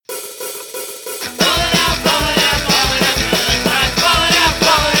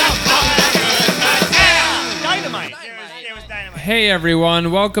Hey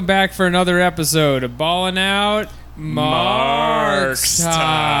everyone, welcome back for another episode of Ballin' Out Mark's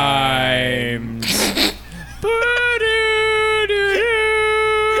Times.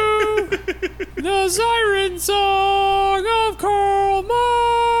 The siren song of Karl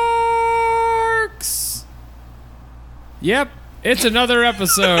Marx. Yep, it's another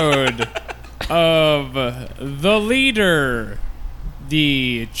episode of The Leader,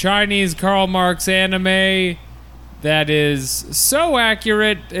 the Chinese Karl Marx anime that is so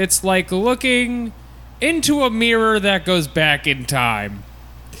accurate, it's like looking into a mirror that goes back in time.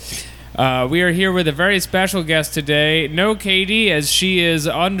 We are here with a very special guest today. No Katie, as she is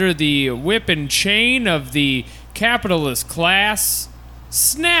under the whip and chain of the capitalist class,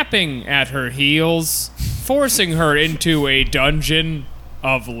 snapping at her heels, forcing her into a dungeon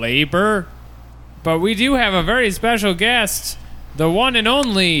of labor. But we do have a very special guest, the one and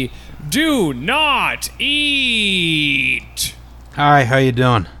only Do Not Eat. Hi, how you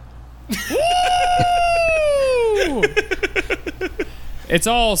doing? Woo! It's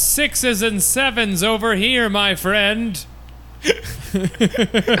all 6s and 7s over here, my friend.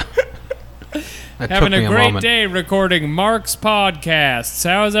 Having a great day recording Mark's podcasts.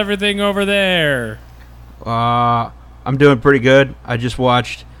 How's everything over there? I'm doing pretty good. I just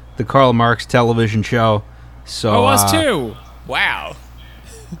watched the Karl Marx television show. So us too. Wow.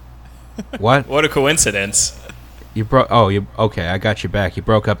 What? What a coincidence. Okay, I got you back. You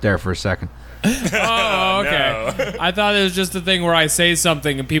broke up there for a second. Oh, okay. No. I thought it was just a thing where I say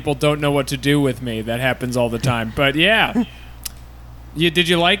something and people don't know what to do with me. That happens all the time. But yeah. Did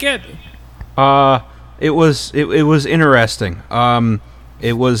you like it? It was interesting.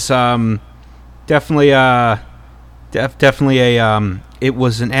 It was definitely it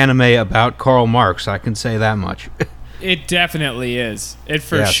was an anime about Karl Marx, I can say that much. It definitely is. It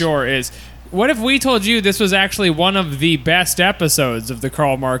for Yes. sure is. What if we told you this was actually one of the best episodes of the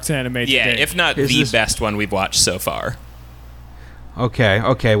Karl Marx anime today? Yeah, if not the best one we've watched so far.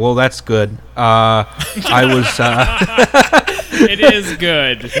 Okay, well that's good. I was It is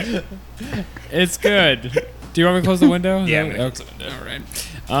good. It's good. Do you want me to close the window? Yeah, Okay. close the window.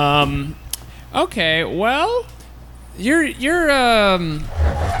 All right. Okay. Well, you're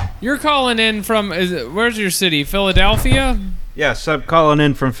calling in from. Where's your city? Philadelphia. Yes, I'm calling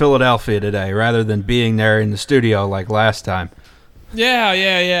in from Philadelphia today rather than being there in the studio like last time. Yeah.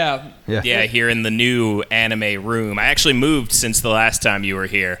 Yeah, here in the new anime room. I actually moved since the last time you were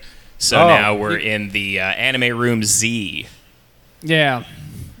here. So Oh. now we're in the anime room Z. Yeah.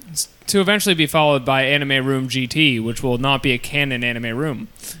 To eventually be followed by Anime Room GT, which will not be a canon anime room.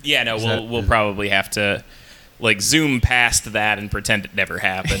 Yeah, no, we'll probably have to zoom past that and pretend it never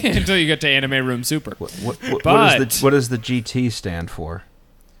happened. Until you get to Anime Room Super. What But- does the GT stand for?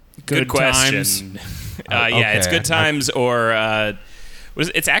 Good Times. question. Yeah, it's okay. Good Times or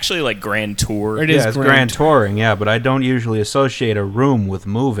it's actually like Grand Tour. It is It's Grand grand touring, yeah, but I don't usually associate a room with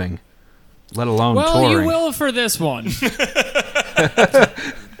moving, let alone Well, touring. you will for this one.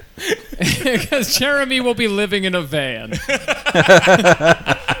 Because Jeremy will be living in a van.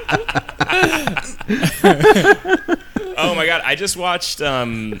 Oh my god, I just watched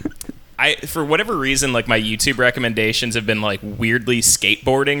for whatever reason, like my YouTube recommendations have been like weirdly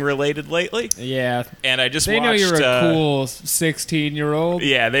skateboarding related lately. Yeah. And I just They watched know you're a cool 16-year-old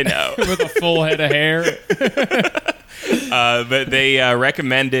Yeah, they know. with a full head of hair. But they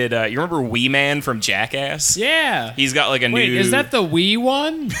recommended you remember Wee Man from Jackass? Yeah. He's got like a Wait, new is that the Wii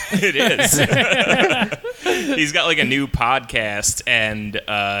one? It is. He's got like a new podcast, and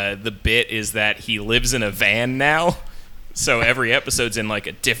the bit is that he lives in a van now. So every episode's in like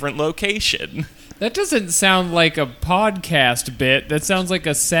a different location. That doesn't sound like a podcast bit. That sounds like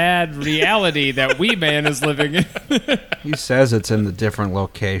a sad reality that Wee Man is living in. He says it's in the different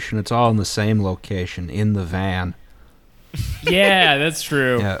location. It's all in the same location, in the van. Yeah, that's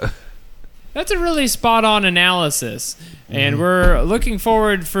true. Yeah. That's a really spot-on analysis, and we're looking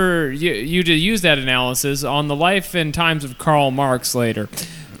forward for you to use that analysis on the life and times of Karl Marx later.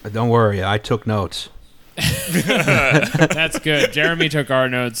 Don't worry, I took notes. That's good. Jeremy took our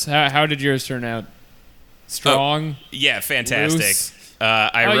notes. How did yours turn out? Strong? Yeah, fantastic. Loose?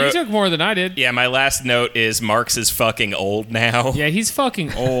 I You wrote. took more than I did. Yeah, my last note is Marx is fucking old now. Yeah, he's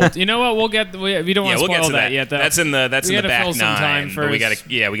fucking old. You know what? We don't want to we'll spoil get to that yet. Though. That's in the We gotta back fill some time nine. But we first.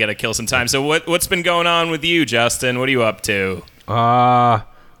 gotta kill some time. So what's been going on with you, Justin? What are you up to? What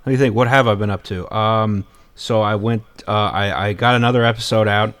do you think? What have I been up to? So I went. I got another episode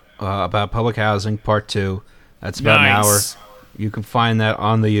out about public housing, part 2. That's about an hour. Nice. You can find that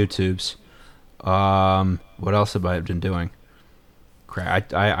on the YouTubes. What else have I been doing?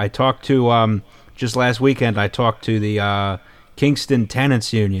 Crap. I talked to just last weekend. I talked to the Kingston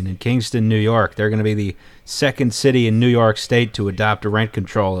Tenants Union in Kingston, New York. They're going to be the second city in New York State to adopt a rent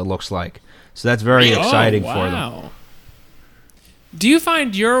control, it looks like. So that's very exciting for them. Do you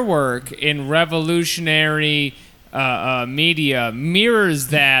find your work in revolutionary media mirrors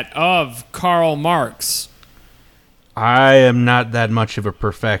that of Karl Marx? I am not that much of a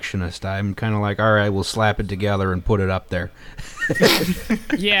perfectionist. I'm kind of like, all right, we'll slap it together and put it up there.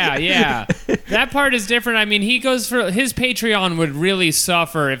 Yeah. That part is different. I mean, he goes for his Patreon would really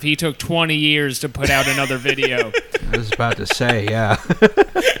suffer if he took 20 years to put out another video. I was about to say, yeah.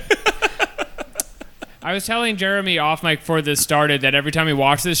 I was telling Jeremy off mic before this started that every time we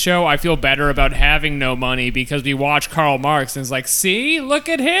watch this show, I feel better about having no money because we watch Karl Marx and it's like, see, look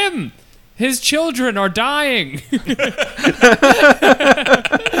at him. His children are dying.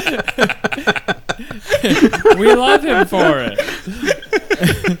 We love him for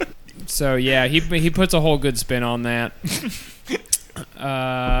it. So yeah, he puts a whole good spin on that.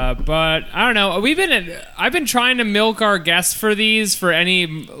 But I don't know. I've been trying to milk our guests for these for any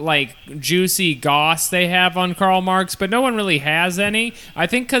like juicy goss they have on Karl Marx, but no one really has any. I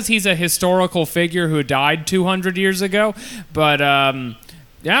think because he's a historical figure who died 200 years ago. But I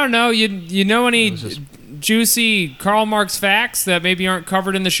don't know. You know any juicy Karl Marx facts that maybe aren't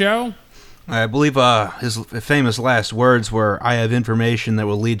covered in the show? I believe his famous last words were, "I have information that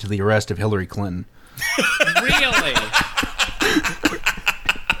will lead to the arrest of Hillary Clinton." Really?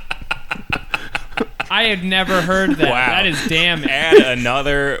 I had never heard that. Wow. That is damn. Add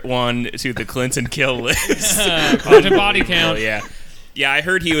another one to the Clinton kill list. To body count. Oh, yeah. Yeah, I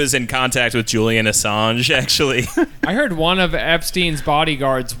heard he was in contact with Julian Assange, actually. I heard one of Epstein's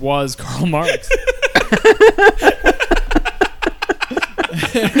bodyguards was Karl Marx.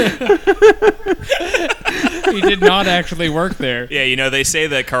 He did not actually work there. Yeah, they say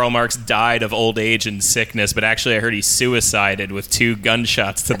that Karl Marx died of old age and sickness, but actually I heard he suicided with 2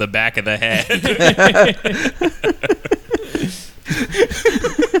 gunshots to the back of the head.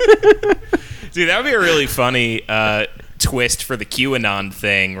 Dude, that would be a really funny twist for the QAnon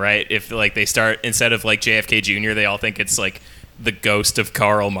thing, right? If like they start, instead of like JFK Jr., they all think it's like the ghost of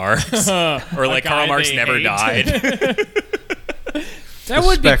Karl Marx. Or like Karl Marx never died. That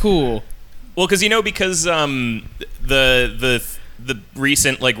would be cool. Well, because the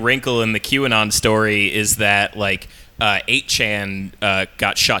recent like wrinkle in the QAnon story is that like 8chan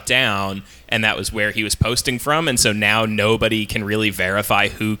got shut down, and that was where he was posting from, and so now nobody can really verify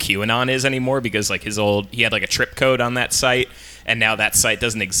who QAnon is anymore because like he had like a trip code on that site, and now that site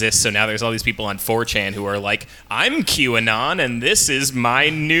doesn't exist. So now there's all these people on 4chan who are like, I'm QAnon, and this is my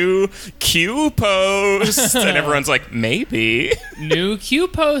new Q post, and everyone's like, maybe. New Q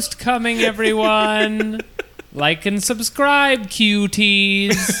post coming, everyone. Like and subscribe,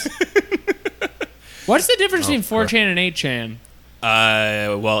 QTs. What's the difference between 4chan and 8chan?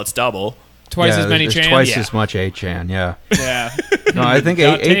 Well, it's double. Twice as many chan? Twice as much 8chan, yeah. Yeah. No, I think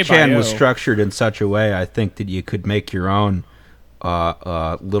 8chan was structured in such a way, I think, that you could make your own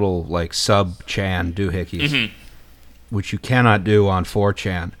little, like, sub-chan doohickeys, which you cannot do on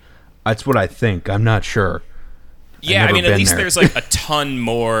 4chan. That's what I think. I'm not sure. Yeah, I mean, at least there's like a ton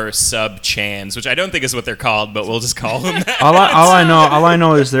more sub-chans, which I don't think is what they're called, but we'll just call them that. all I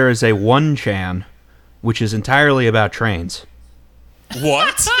know is there is a 1chan, which is entirely about trains.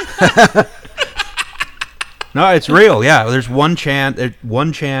 What? No, it's real. Yeah, there's 1chan.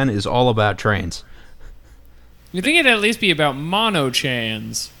 1chan is all about trains. You think it'd at least be about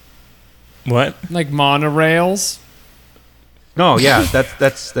mono-chans? What? Like monorails? No, yeah,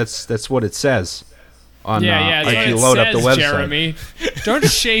 that's what it says. On, if you load up the website. Jeremy. Don't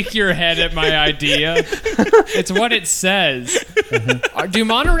shake your head at my idea. It's what it says. Do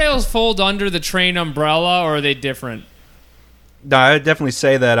monorails fold under the train umbrella, or are they different? No, I would definitely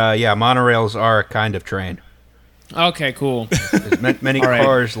say that, monorails are a kind of train. Okay, cool. Many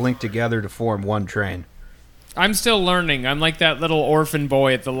cars linked together to form one train. I'm still learning. I'm like that little orphan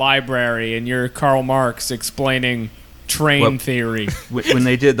boy at the library, and you're Karl Marx explaining train theory. When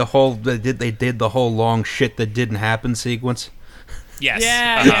they did the whole long shit that didn't happen sequence. Yes.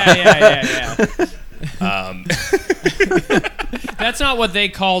 Yeah. That's not what they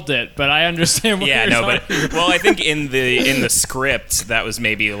called it, but I understand what you're talking about. Well, I think in the script that was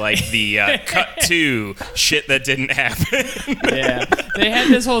maybe like the cut to shit that didn't happen. Yeah, they had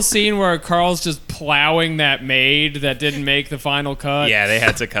this whole scene where Carl's just plowing that maid that didn't make the final cut. Yeah, they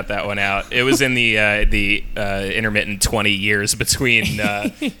had to cut that one out. It was in the intermittent 20 years between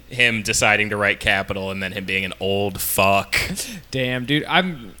him deciding to write Capital and then him being an old fuck. Damn, dude,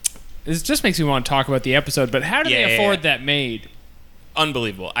 this just makes me want to talk about the episode, but how do they afford that maid?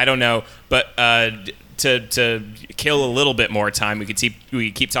 Unbelievable. I don't know, but to kill a little bit more time, we could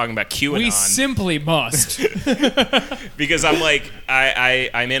keep talking about QAnon. We simply must. Because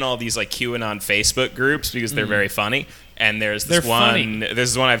I'm in all these like QAnon Facebook groups because they're very funny. And there's this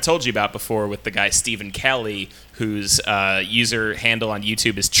one I've told you about before with the guy Stephen Kelly, whose user handle on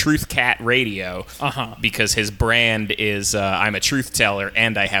YouTube is Truth Cat Radio, because his brand is I'm a truth teller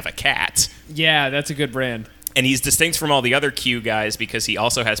and I have a cat. Yeah, that's a good brand. And he's distinct from all the other Q guys because he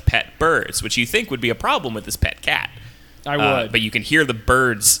also has pet birds, which you think would be a problem with his pet cat. I would. But you can hear the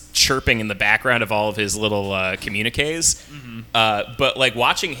birds chirping in the background of all of his little communiques. But like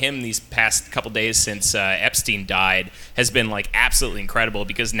watching him these past couple days since Epstein died has been like absolutely incredible,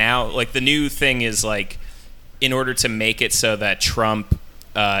 because now like the new thing is like, in order to make it so that Trump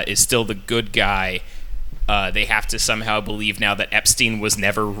is still the good guy, they have to somehow believe now that Epstein was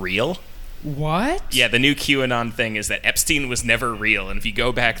never real. What? Yeah, the new QAnon thing is that Epstein was never real, and if you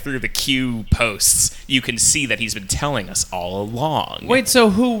go back through the Q posts, you can see that he's been telling us all along. Wait, so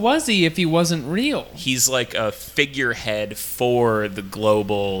who was he if he wasn't real? He's like a figurehead for the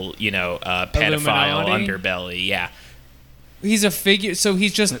global, pedophile Illuminati? underbelly. Yeah. He's a figure, so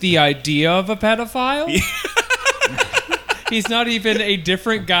he's just the idea of a pedophile? He's not even a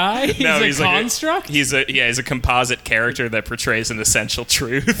different guy? He's a construct? He's a composite character that portrays an essential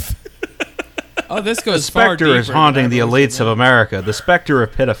truth. Oh, this goes The far deeper. specter is haunting the elites of America. The specter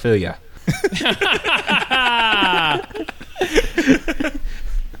of pedophilia.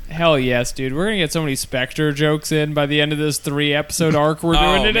 Hell yes, dude. We're going to get so many Spectre jokes in by the end of this 3-episode arc we're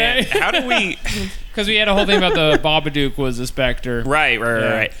doing today. Man. How do we... Because we had a whole thing about the Babadook was a Spectre.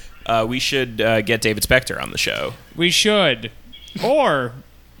 Right. We should get David Spector on the show. We should. Or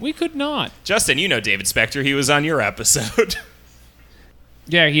we could not. Justin, you know David Spector. He was on your episode.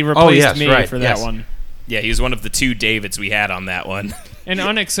 Yeah, he replaced me right, for that one. Yeah, he was one of the 2 Davids we had on that one. An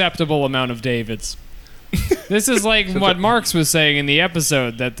unacceptable amount of Davids. This is like what Marx was saying in the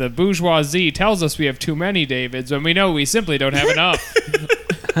episode, that the bourgeoisie tells us we have too many Davids when we know we simply don't have enough.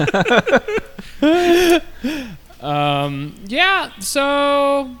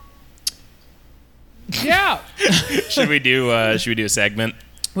 Should we do a segment?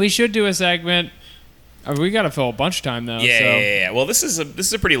 We should do a segment. We got to fill a bunch of time though. Yeah. Well, this is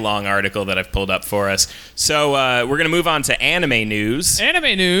a pretty long article that I've pulled up for us. So we're gonna move on to anime news.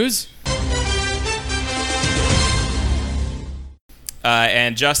 Anime news.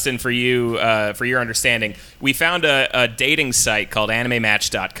 And Justin, for your understanding, we found a dating site called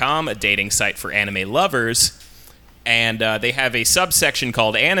AnimeMatch.com, a dating site for anime lovers, and they have a subsection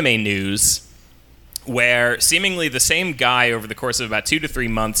called Anime News, where seemingly the same guy over the course of about 2 to 3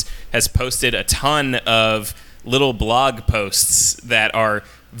 months has posted a ton of little blog posts that are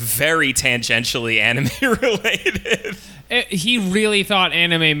very tangentially anime related. He really thought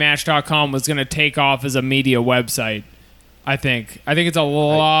AnimeMatch.com was going to take off as a media website. I think it's a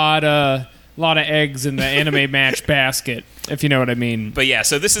lot of eggs in the Anime Match basket, if you know what I mean. But yeah,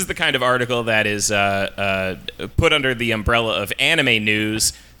 so this is the kind of article that is put under the umbrella of anime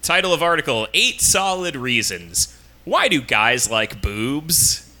news. Title of article: 8 solid reasons. Why do guys like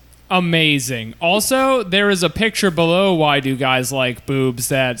boobs? Amazing. Also, there is a picture below why do guys like boobs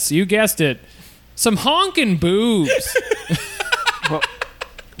that's, you guessed it, some honking boobs. Well,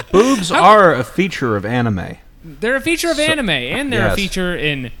 boobs are a feature of anime. They're a feature of anime, and they're a feature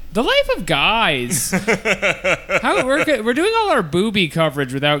in the life of guys. We're doing all our booby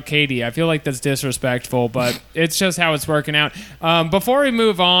coverage without Katie. I feel like that's disrespectful, but it's just how it's working out. Before we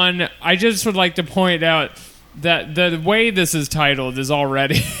move on, I just would like to point out that the way this is titled is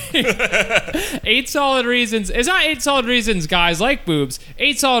already 8 solid reasons. It's not 8 solid reasons guys like boobs.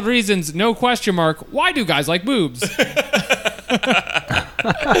 8 solid reasons, no question mark, why do guys like boobs?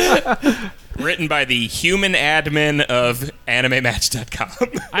 Written by the human admin of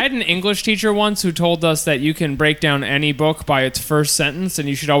AnimeMatch.com. I had an English teacher once who told us that you can break down any book by its first sentence and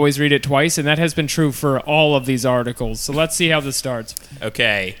you should always read it twice, and that has been true for all of these articles. So let's see how this starts.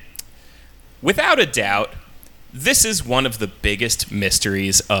 Okay. Without a doubt, this is one of the biggest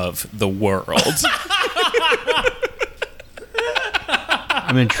mysteries of the world.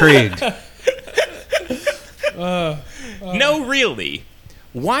 I'm intrigued. No, really.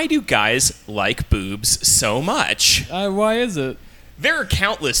 Why do guys like boobs so much? Why is it? There are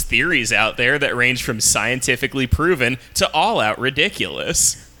countless theories out there that range from scientifically proven to all-out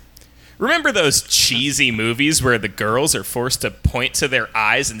ridiculous. Remember those cheesy movies where the girls are forced to point to their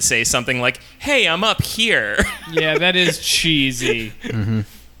eyes and say something like, "Hey, I'm up here"? Yeah, that is cheesy. Mm-hmm.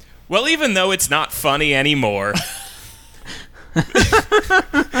 Well, even though it's not funny anymore...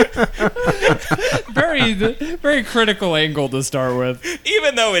 Very critical angle to start with.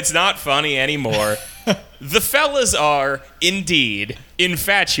 Even though it's not funny anymore, The fellas are, indeed,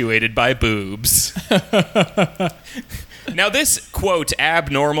 infatuated by boobs. Now this, quote,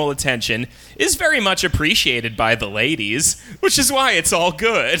 abnormal attention is very much appreciated by the ladies, which is why it's all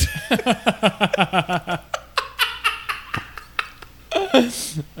good. The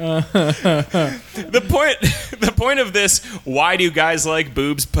point of this "why do guys like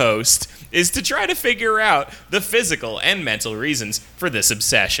boobs" post is to try to figure out the physical and mental reasons for this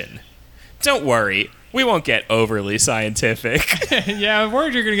obsession. Don't worry, we won't get overly scientific. Yeah, I'm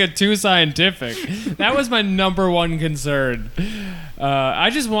worried you're gonna get too scientific. That was my number one concern. I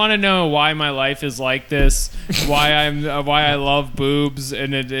just want to know why my life is like this, why I love boobs,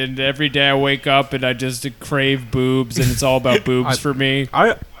 and every day I wake up and I just crave boobs, and it's all about boobs for me.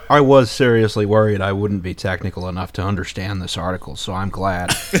 I was seriously worried I wouldn't be technical enough to understand this article, so I'm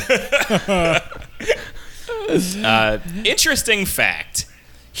glad. Interesting fact.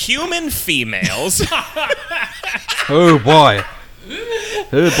 Human females... Oh, boy.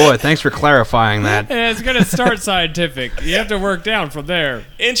 Oh, boy. Thanks for clarifying that. It's going to start scientific. You have to work down from there.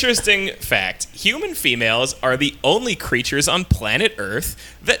 Interesting fact. Human females are the only creatures on planet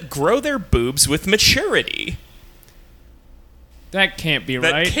Earth that grow their boobs with maturity. That can't be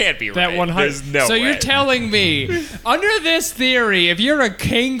right. That can't be that right. 100. There's no So way. you're telling me, under this theory, if you're a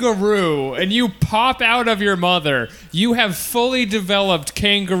kangaroo and you pop out of your mother, you have fully developed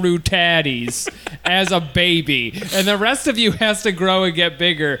kangaroo tatties as a baby, and the rest of you has to grow and get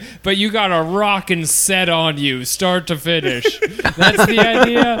bigger, but you got a rockin' set on you, start to finish. That's the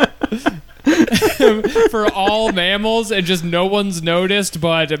idea? For all mammals, and just no one's noticed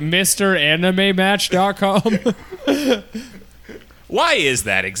but MrAnimeMatch.com? Why is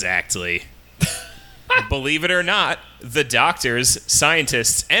that exactly? Believe it or not, the doctors,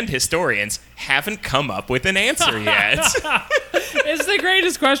 scientists, and historians haven't come up with an answer yet. It's the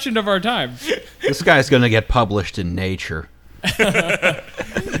greatest question of our time. This guy's going to get published in Nature.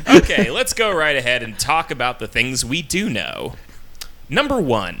 Okay, let's go right ahead and talk about the things we do know. Number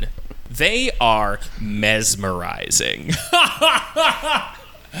 1, they are mesmerizing.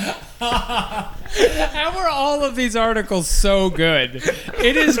 How are all of these articles so good?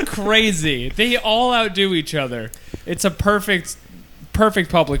 It is crazy. They all outdo each other. It's a perfect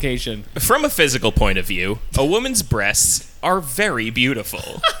publication. From a physical point of view, a woman's breasts are very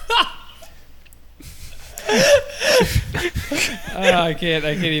beautiful. I can't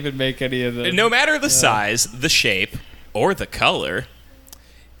even make any of them. No matter the size, the shape, or the color,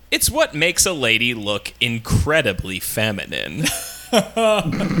 it's what makes a lady look incredibly feminine.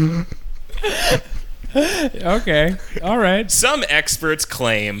 Okay, all right. Some experts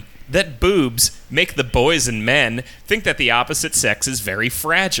claim that boobs make the boys and men think that the opposite sex is very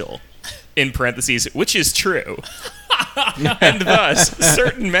fragile. In parentheses, which is true. And thus,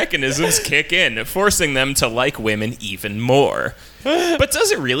 certain mechanisms kick in, forcing them to like women even more. But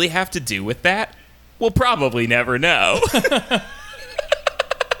does it really have to do with that? We'll probably never know.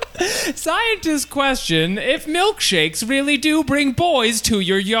 Scientists question if milkshakes really do bring boys to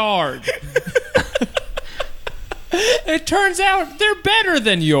your yard. It turns out they're better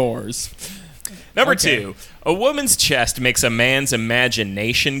than yours. Number Okay. 2, a woman's chest makes a man's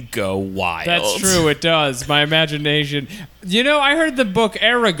imagination go wild. That's true, it does. My imagination. You know, I heard the book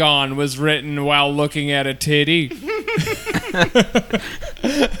Aragon was written while looking at a titty.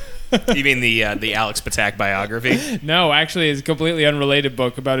 You mean the Alex Patak biography? No, actually, it's a completely unrelated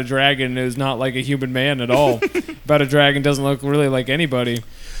book about a dragon who's not like a human man at all. About a dragon doesn't look really like anybody.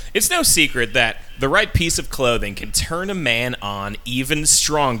 It's no secret that the right piece of clothing can turn a man on even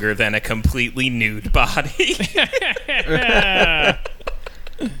stronger than a completely nude body.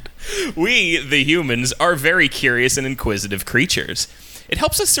 We, the humans, are very curious and inquisitive creatures. It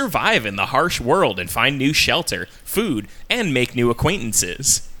helps us survive in the harsh world and find new shelter, food, and make new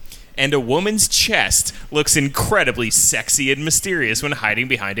acquaintances. And a woman's chest looks incredibly sexy and mysterious when hiding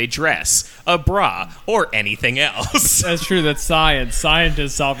behind a dress, a bra, or anything else. That's true, that's science.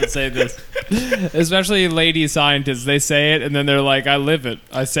 Scientists often say this. Especially lady scientists. They say it and then they're like, I live it.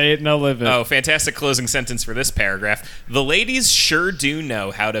 I say it and I live it. Oh, fantastic closing sentence for this paragraph. The ladies sure do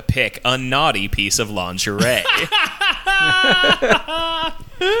know how to pick a naughty piece of lingerie.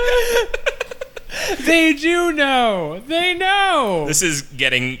 They do know. They know. This is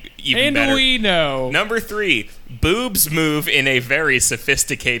getting even and better. we know. Number 3, boobs move in a very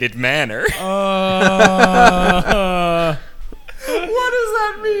sophisticated manner. What does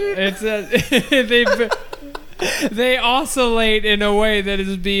that mean? It's they oscillate in a way that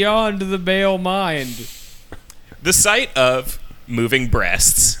is beyond the male mind. The sight of moving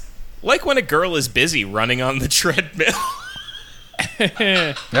breasts, like when a girl is busy running on the treadmill.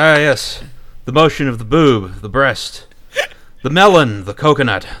 Ah, yes. The motion of the boob, the breast, the melon, the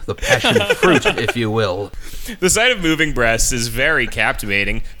coconut, the passion fruit, if you will. The sight of moving breasts is very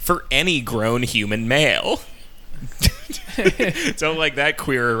captivating for any grown human male. Don't like that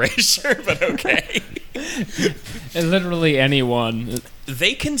queer erasure, but okay. And literally anyone.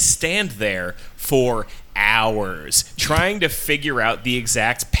 They can stand there for hours trying to figure out the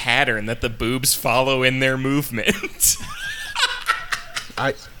exact pattern that the boobs follow in their movement.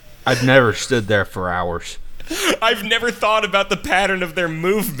 I've never stood there for hours. I've never thought about the pattern of their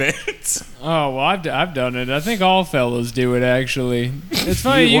movement. Oh, well, I've done it. I think all fellas do it, actually. It's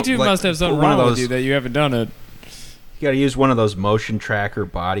funny, you two must have something wrong with you that you haven't done it. You gotta use one of those motion tracker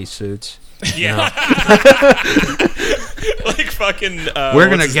bodysuits. Yeah. Like fucking... We're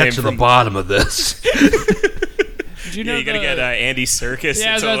gonna get to the bottom of this. You know, you gotta get Andy Serkis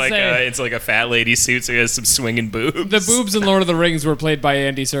into like a fat lady suit so he has some swinging boobs. The boobs in Lord of the Rings were played by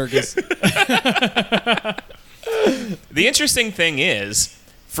Andy Serkis. The interesting thing is,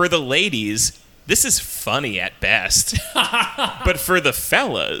 for the ladies, this is funny at best. But for the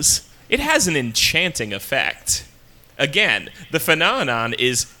fellas, it has an enchanting effect. Again, the phenomenon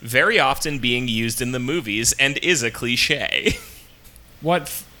is very often being used in the movies and is a cliche.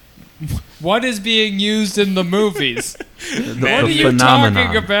 What is being used in the movies? What are The you phenomenon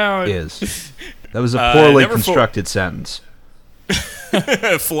talking about? That was a poorly number constructed sentence.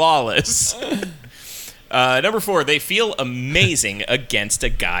 Flawless. Number 4, they feel amazing against a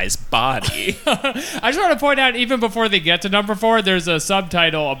guy's body. I just want to point out, even before they get to number 4, there's a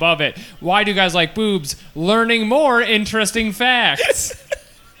subtitle above it. Why do guys like boobs? Learning more interesting facts.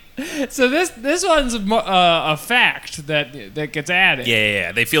 So this one's a fact that gets added.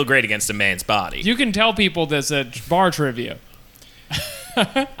 Yeah. They feel great against a man's body. You can tell people this at bar trivia.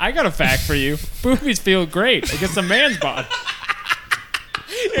 I got a fact for you. Boobies feel great against a man's body.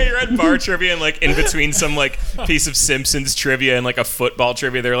 Yeah, you're at bar trivia and like in between some like piece of Simpsons trivia and like a football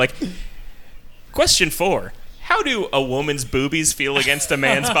trivia, they're like, question 4, how do a woman's boobies feel against a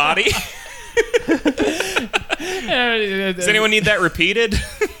man's body? Does anyone need that repeated?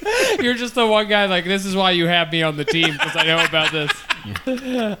 You're just the one guy like, this is why you have me on the team, because I know about this.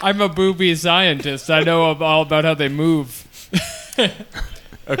 I'm a boobie scientist. I know all about how they move.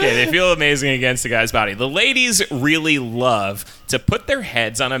 Okay, they feel amazing against a guy's body. The ladies really love to put their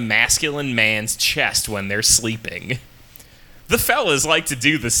heads on a masculine man's chest when they're sleeping. The fellas like to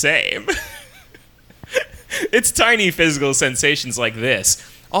do the same. It's tiny physical sensations like this,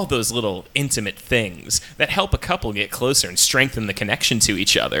 all those little intimate things, that help a couple get closer and strengthen the connection to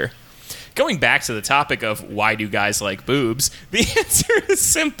each other. Going back to the topic of why do guys like boobs, the answer is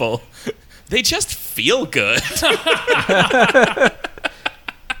simple. They just feel good.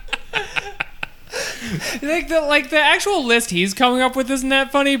 Like the actual list he's coming up with isn't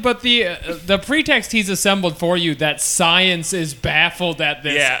that funny, but the pretext he's assembled for you that science is baffled at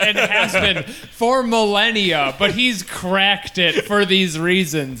this and has been for millennia, but he's cracked it for these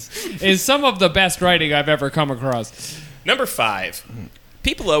reasons, is some of the best writing I've ever come across. Number 5,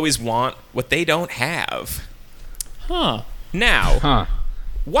 people always want what they don't have. Now,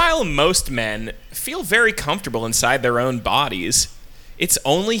 while most men feel very comfortable inside their own bodies, it's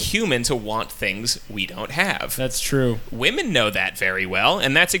only human to want things we don't have. That's true. Women know that very well,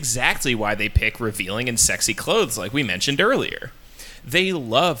 and that's exactly why they pick revealing and sexy clothes like we mentioned earlier. They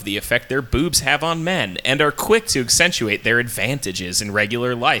love the effect their boobs have on men and are quick to accentuate their advantages in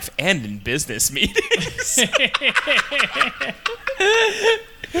regular life and in business meetings.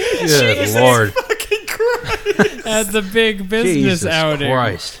 Good Lord. Fucking Christ. At the big business Jesus outing.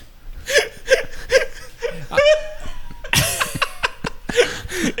 Christ.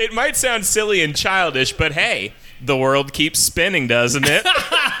 It might sound silly and childish, but hey, the world keeps spinning, doesn't it?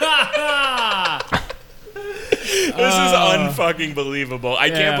 This is unfucking believable.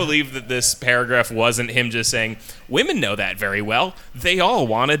 I can't believe that this paragraph wasn't him just saying, women know that very well. They all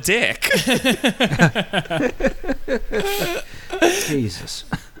want a dick. Jesus.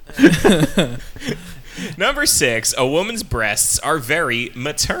 Number 6, a woman's breasts are very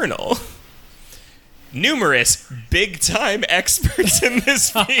maternal. Numerous big-time experts in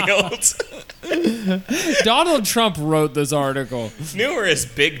this field. Donald Trump wrote this article. Numerous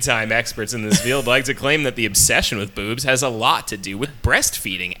big-time experts in this field like to claim that the obsession with boobs has a lot to do with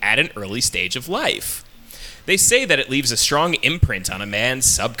breastfeeding at an early stage of life. They say that it leaves a strong imprint on a man's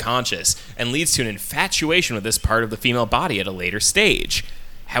subconscious and leads to an infatuation with this part of the female body at a later stage.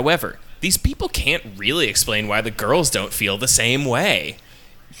 However, these people can't really explain why the girls don't feel the same way.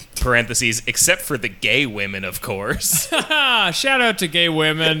 Parentheses, except for the gay women, of course. Shout out to gay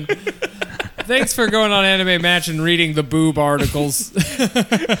women. Thanks for going on Anime Match and reading the boob articles.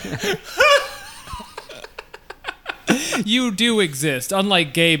 You do exist,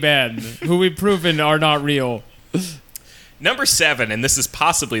 unlike gay men, who we've proven are not real. Number 7, and this is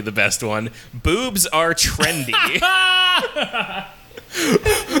possibly the best one, boobs are trendy.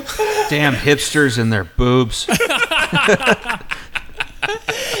 Damn hipsters and their boobs.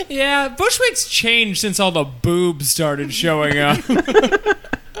 Yeah, Bushwick's changed since all the boobs started showing up.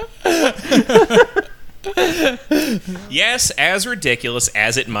 Yes, as ridiculous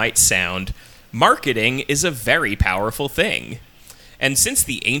as it might sound, marketing is a very powerful thing. And since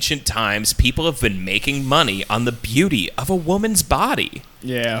the ancient times, people have been making money on the beauty of a woman's body.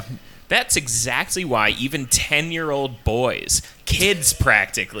 Yeah. That's exactly why even 10-year-old boys, kids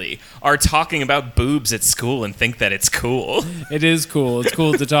practically, are talking about boobs at school and think that it's cool. It is cool. It's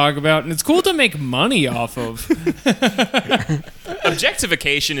cool to talk about, and it's cool to make money off of.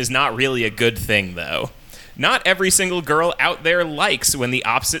 Objectification is not really a good thing, though. Not every single girl out there likes when the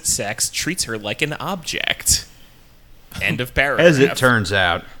opposite sex treats her like an object. End of paragraph. As it turns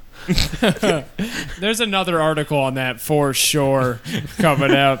out. There's another article on that for sure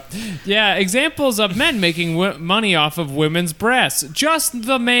coming up. Yeah, examples of men making money off of women's breasts. Just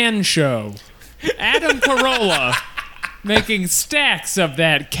the Man Show. Adam Carolla making stacks of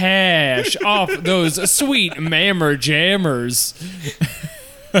that cash off those sweet mammer jammers.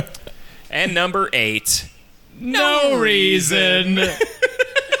 And number 8. No reason.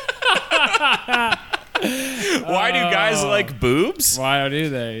 Why do guys like boobs? Why do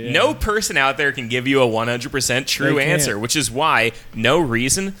they? Yeah. No person out there can give you a 100% true They can't. answer, which is why no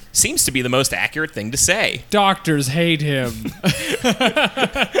reason seems to be the most accurate thing to say. Doctors hate him.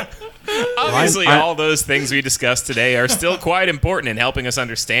 Obviously, all those things we discussed today are still quite important in helping us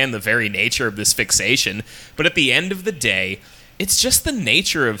understand the very nature of this fixation, but at the end of the day, it's just the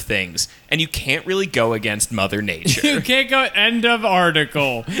nature of things, and you can't really go against Mother Nature. You can't go end of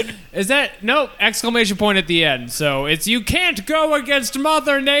article. Is that nope, exclamation point at the end. So it's you can't go against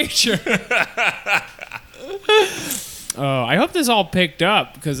Mother Nature. Oh, I hope this all picked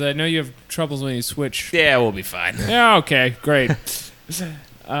up because I know you have troubles when you switch. Yeah, we'll be fine. Yeah, okay, great.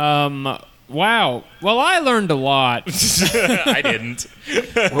 Wow. Well, I learned a lot. I didn't.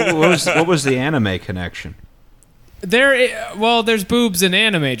 What was the anime connection? There's boobs in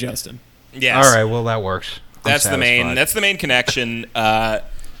anime, Justin. Yes. All right, well that works. That's the main connection. In a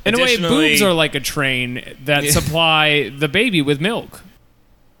way, boobs are like a train that supply the baby with milk.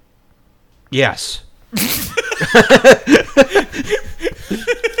 Yes.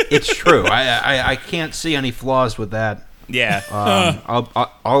 It's true. I can't see any flaws with that. Yeah.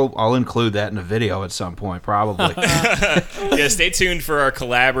 I'll include that in a video at some point, probably. Yeah, stay tuned for our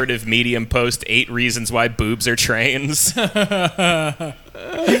collaborative Medium post 8 reasons why boobs are trains.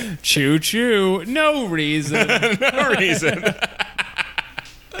 Choo choo. No reason. No reason.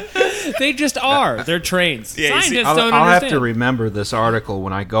 They just are. They're trains. Yeah, you see, Scientists I'll don't have understand. to remember this article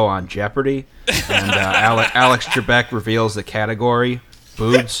when I go on Jeopardy and Alex Trebek reveals the category,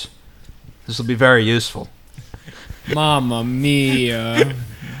 boobs. This will be very useful. Mamma mia.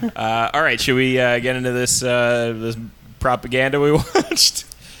 All right, should we get into this propaganda we watched?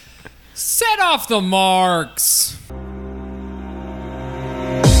 Set off the marks.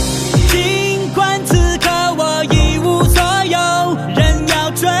 尽管此刻我一无所有，仍要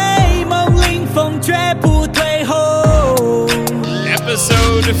追梦，迎风绝不退后。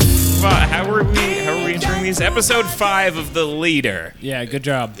 Episode 5. How are we entering these? Episode 5 of The Leader. Yeah, good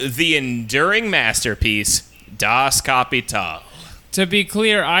job. The enduring masterpiece, Das Kapital. To be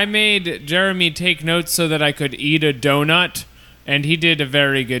clear, I made Jeremy take notes so that I could eat a donut, and he did a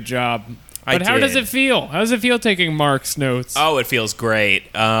very good job. But how does did. it feel? How does it feel taking Mark's notes? Oh, it feels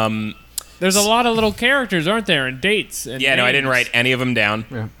great. There's a lot of little characters, aren't there, and dates. And Yeah, no, I didn't names. write any of them down.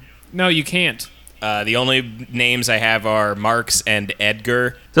 Yeah. No, you can't. The only names I have are Marx and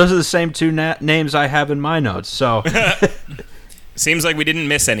Edgar. Those are the same two names I have in my notes. So Seems like we didn't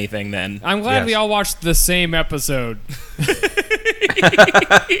miss anything then. I'm glad Yes. we all watched the same episode.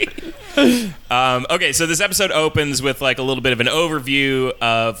 Okay, so this episode opens with like a little bit of an overview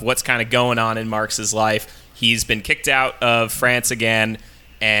of what's kind of going on in Marx's life. He's been kicked out of France again,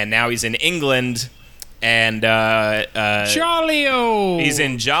 and now he's in England, and Charlie-o! he's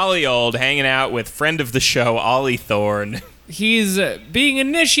in jolly old hanging out with friend of the show, Ollie Thorne. He's being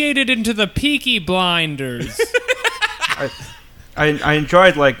initiated into the Peaky Blinders. I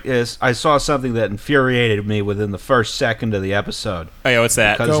enjoyed I saw something that infuriated me within the first second of the episode. Oh yeah, what's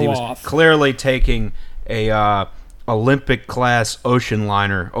that? Because Go he was off. clearly taking a Olympic class ocean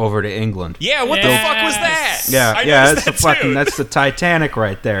liner over to England. Yeah, what the fuck was that? Yeah, I yeah, noticed that's the that too. that's the Titanic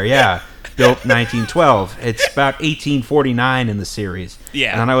right there. Yeah, built 1912. It's about 1849 in the series.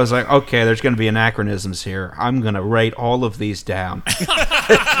 Yeah. And then I was like, okay, there's going to be anachronisms here. I'm going to write all of these down.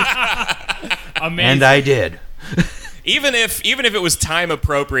 Amazing. And I did. Even if it was time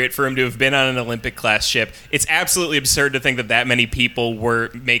appropriate for him to have been on an Olympic class ship, it's absolutely absurd to think that many people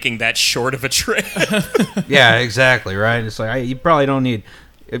were making that short of a trip. Yeah, exactly, right? It's like, you probably don't need...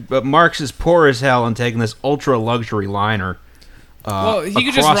 But Marx is poor as hell and taking this ultra-luxury liner well, he could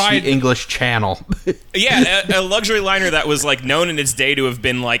across just ride the English Channel. Yeah, a luxury liner that was like known in its day to have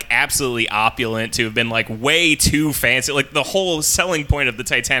been like absolutely opulent, to have been like way too fancy. Like the whole selling point of the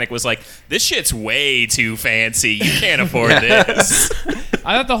Titanic was like, this shit's way too fancy. You can't afford this.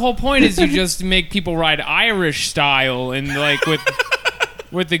 I thought the whole point is you just make people ride Irish style and like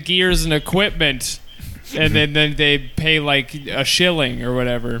with the gears and equipment, and then they pay like a shilling or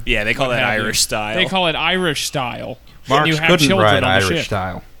whatever. Yeah, they call What that have you. Irish style. They call it Irish style. Marx you have couldn't children ride on the Irish ship.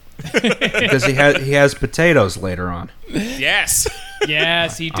 style. Because he has potatoes later on. Yes.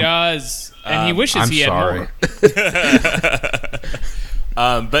 Yes, he does, and he wishes I'm he had sorry.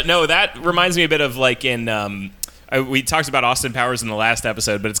 more. But no, that reminds me a bit of like in... we talked about Austin Powers in the last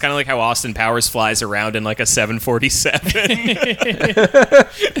episode, but it's kind of like how Austin Powers flies around in like a 747.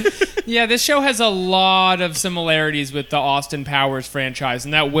 Yeah, this show has a lot of similarities with the Austin Powers franchise,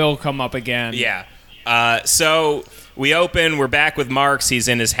 and that will come up again. Yeah. So we open, we're back with Marx. He's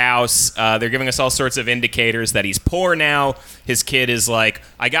in his house. They're giving us all sorts of indicators that he's poor now. His kid is like,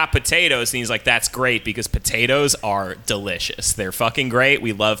 I got potatoes. And he's like, that's great because potatoes are delicious. They're fucking great.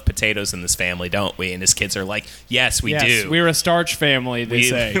 We love potatoes in this family, don't we? And his kids are like, yes, we do. We're a starch family, they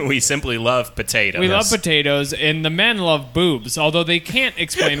say. We simply love potatoes. We love potatoes, and the men love boobs, although they can't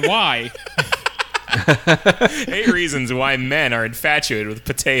explain why. 8 reasons why men are infatuated with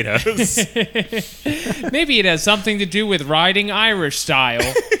potatoes. Maybe it has something to do with riding Irish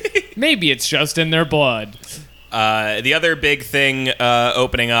style. Maybe it's just in their blood. The other big thing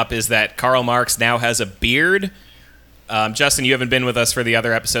opening up is that Karl Marx now has a beard. Justin, you haven't been with us for the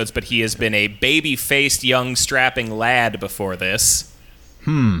other episodes, but he has been a baby-faced, young, strapping lad before this.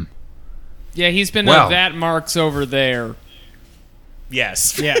 Yeah, he's been Well. that Marx over there.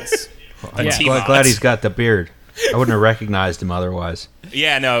 Yes. Yes. I'm Yeah. glad he's got the beard. I wouldn't have recognized him otherwise.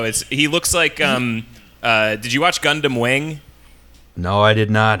 Yeah, no, he looks like, did you watch Gundam Wing? No, I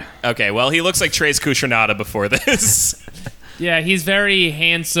did not. Okay, well, he looks like Trace Kushanada before this. Yeah, he's very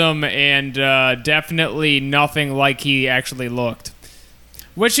handsome and definitely nothing like he actually looked.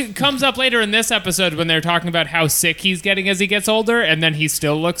 Which comes up later in this episode when they're talking about how sick he's getting as he gets older, and then he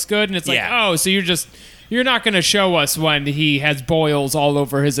still looks good, and it's like, Yeah. oh, so you're not going to show us when he has boils all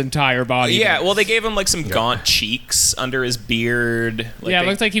over his entire body. Yeah, well, they gave him, like, some gaunt cheeks under his beard. Yeah, it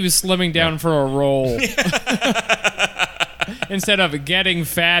looked like he was slimming down for a role. Instead of getting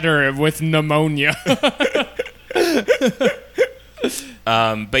fatter with pneumonia.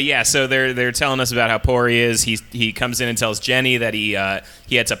 But yeah, so they're telling us about how poor he is. He comes in and tells Jenny that he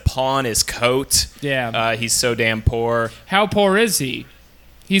had to pawn his coat. Yeah. He's so damn poor. How poor is he?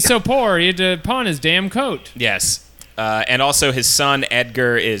 He's so poor, he had to pawn his damn coat. Yes. And also his son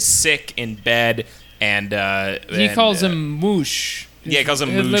Edgar is sick in bed, and He calls him Moosh. Yeah, he calls him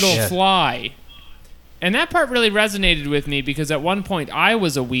his Moosh. little Yeah. fly. And that part really resonated with me because at one point I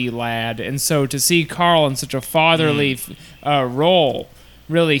was a wee lad, and so to see Carl in such a fatherly role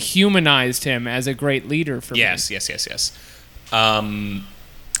really humanized him as a great leader for me. Yes.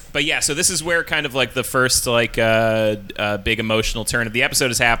 But yeah, so this is where kind of like the first like big emotional turn of the episode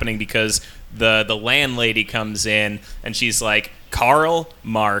is happening, because the landlady comes in and she's like, Karl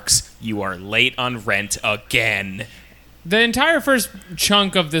Marx, you are late on rent again. The entire first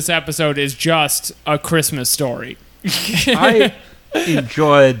chunk of this episode is just a Christmas story. I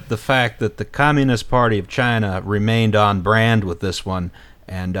enjoyed the fact that the Communist Party of China remained on brand with this one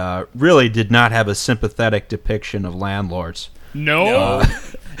and really did not have a sympathetic depiction of landlords. No.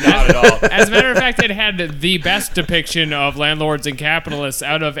 Not at all. As a matter of fact, it had the best depiction of landlords and capitalists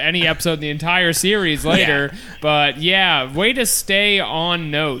out of any episode in the entire series later. Yeah. But yeah, way to stay on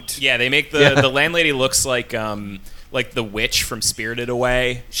note. Yeah, they make the landlady looks like the witch from Spirited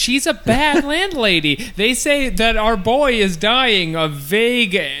Away. She's a bad landlady. They say that our boy is dying of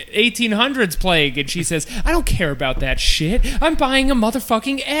vague 1800s plague, and she says, I don't care about that shit. I'm buying a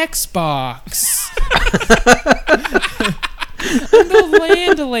motherfucking Xbox. I'm the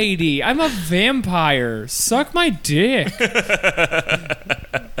landlady. I'm a vampire. Suck my dick.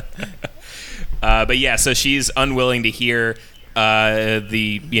 But yeah, so she's unwilling to hear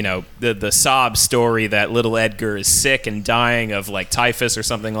the sob story that little Edgar is sick and dying of like typhus or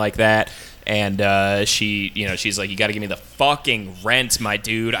something like that. and she's like, you got to give me the fucking rent, my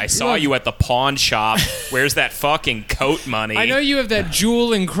dude. I saw you at the pawn shop. Where's that fucking coat money? I know you have that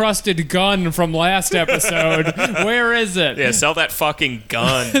jewel-encrusted gun from last episode. Where is it? Yeah, sell that fucking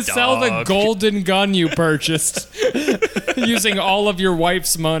gun, Sell the dog. golden gun you purchased using all of your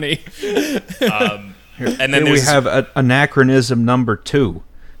wife's money. And then Here we have anachronism number 2,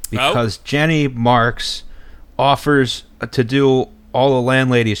 because Jenny Marks offers to do all the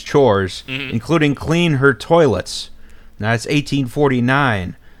landlady's chores, including clean her toilets. Now, it's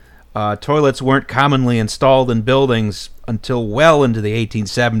 1849. Toilets weren't commonly installed in buildings until well into the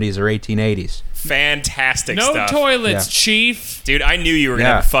 1870s or 1880s. fantastic No stuff. toilets, Chief. Dude, I knew you were going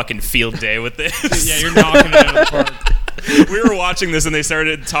to have a fucking field day with this. Yeah, you're knocking it out of the park. We were watching this and they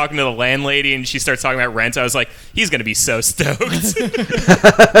started talking to the landlady and she starts talking about rent. I was like, he's going to be so stoked.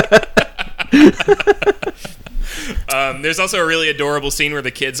 There's also a really adorable scene where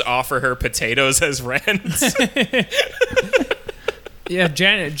the kids offer her potatoes as rent. Yeah,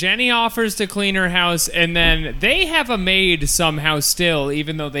 Jenny offers to clean her house, and then they have a maid somehow still,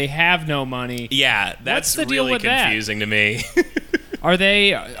 even though they have no money. Yeah, that's the deal really with that? confusing to me. Are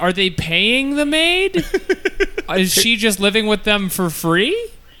they paying the maid? Is she just living with them for free?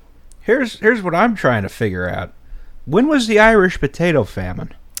 Here's what I'm trying to figure out. When was the Irish potato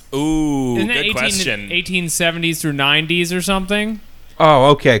famine? Ooh, Isn't good it question. 1870s through 90s or something?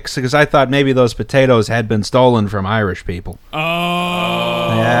 Oh, okay, because I thought maybe those potatoes had been stolen from Irish people. Oh,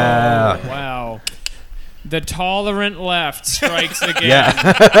 Yeah. wow. The tolerant left strikes again.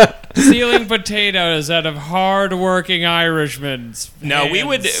 Yeah. Stealing potatoes out of hard-working Irishmen's No, we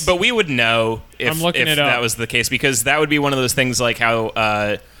would, hands. but we would know if, I'm looking if it up. that was the case, because that would be one of those things like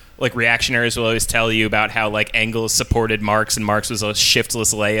how like reactionaries will always tell you about how like Engels supported Marx and Marx was a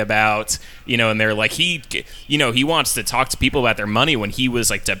shiftless layabout, and they're like he wants to talk to people about their money when he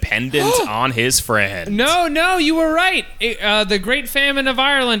was like dependent on his friend. No, you were right. The Great Famine of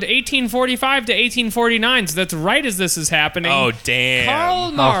Ireland, 1845 to 1849. So that's right as this is happening. Oh damn!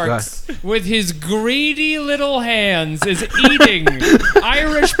 Karl Marx, with his greedy little hands, is eating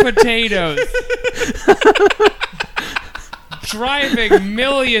Irish potatoes, driving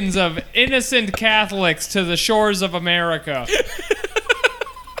millions of innocent Catholics to the shores of America.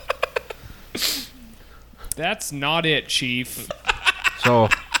 That's not it, Chief. So,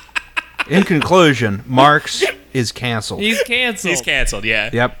 in conclusion, Marx is canceled. He's canceled. He's canceled. Yeah.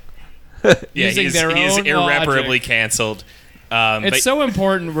 Yep. Yeah. Using He's, their he's own irreparably logic. canceled. It's but- so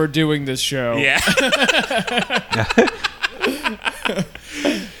important we're doing this show. Yeah.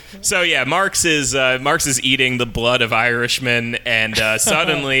 So yeah, Marx is eating the blood of Irishmen, and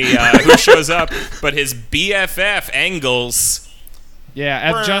suddenly who shows up but his BFF Engels. Yeah,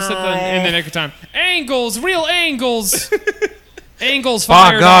 in the nick of time. Angles, real angles. Angles Oh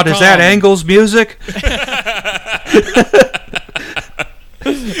fire. God, is that Engels music?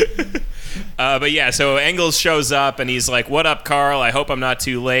 But yeah, so Engels shows up and he's like, "What up, Carl? I hope I'm not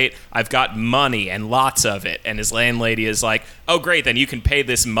too late. I've got money and lots of it." And his landlady is like, "Oh great, then you can pay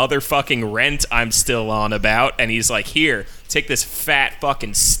this motherfucking rent I'm still on about." And he's like, "Here, take this fat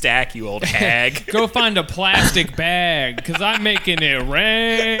fucking stack, you old hag." Go find a plastic bag, because I'm making it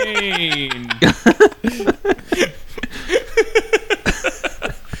rain.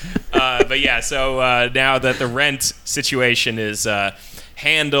 But yeah, so now that the rent situation is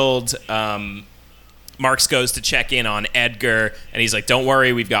handled, Marx goes to check in on Edgar, and he's like, "Don't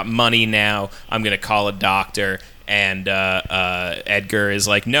worry, we've got money now. I'm going to call a doctor." And Edgar is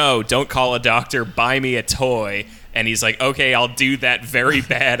like, "No, don't call a doctor. Buy me a toy." And he's like, "Okay, I'll do that very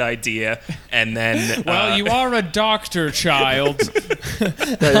bad idea." And then... Well, you are a doctor, child.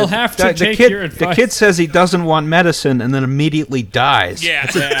 I'll have to take your advice. The kid says he doesn't want medicine and then immediately dies. Yeah.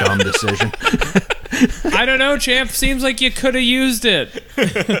 That's a dumb decision. I don't know, champ. Seems like you could have used it.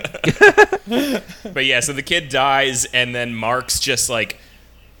 But yeah, so the kid dies, and then Marx just like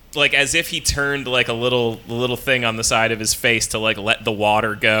as if he turned like a little thing on the side of his face to like let the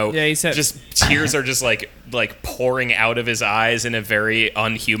water go. Yeah, he said- just tears are just like pouring out of his eyes in a very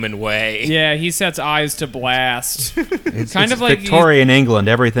unhuman way. Yeah, he sets eyes to blast. It's Kind of like Victorian England.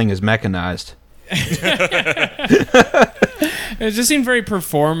 Everything is mechanized. It just seemed very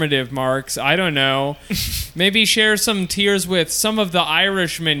performative, Marx. I don't know. Maybe share some tears with some of the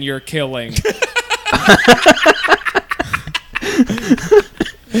Irishmen you're killing.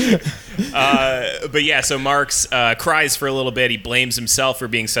 But yeah, so Marx cries for a little bit. He blames himself for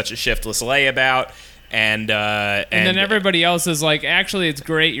being such a shiftless layabout, and And then everybody else is like, actually, it's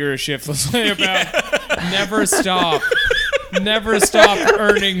great you're a shiftless layabout. Never stop. Never stop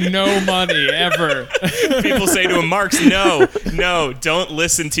earning no money, ever. People say to him, Marx, no, don't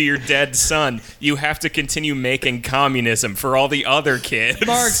listen to your dead son. You have to continue making communism for all the other kids.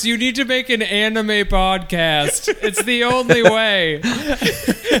 Marx, you need to make an anime podcast. It's the only way.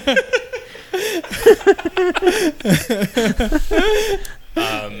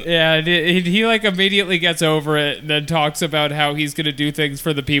 Yeah, he like immediately gets over it and then talks about how he's going to do things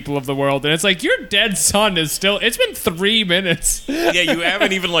for the people of the world. And it's like, your dead son is still... It's been 3 minutes. Yeah, you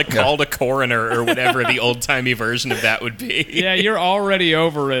haven't even like called a coroner or whatever the old-timey version of that would be. Yeah, you're already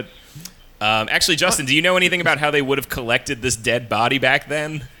over it. Actually, Justin, do you know anything about how they would have collected this dead body back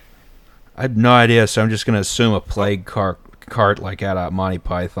then? I have no idea, so I'm just going to assume a plague cart like out of Monty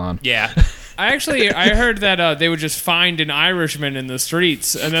Python. Yeah. I heard that they would just find an Irishman in the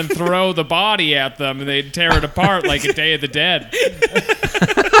streets and then throw the body at them and they'd tear it apart like a Day of the Dead.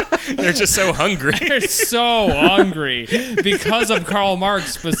 They're just so hungry. They're so hungry because of Karl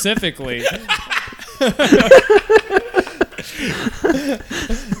Marx specifically.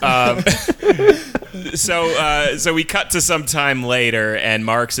 So we cut to some time later, and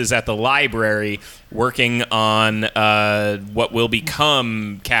Marx is at the library working on what will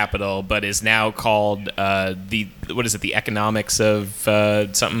become Capital, but is now called the economics of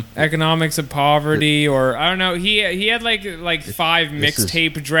something. Economics of Poverty, or I don't know. He had like 5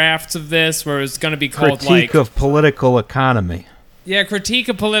 mixtape drafts of this, where it's going to be called Critique of Political Economy. Yeah, Critique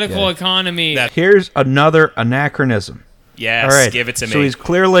of Political Economy. Here's another anachronism. Yes, all right. Give it to me. So he's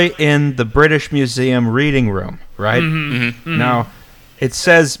clearly in the British Museum reading room, right? Mm-hmm. Now, it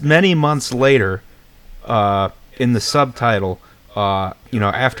says many months later in the subtitle,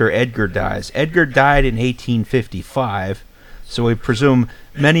 after Edgar dies. Edgar died in 1855, so we presume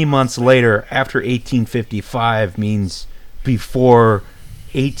many months later after 1855 means before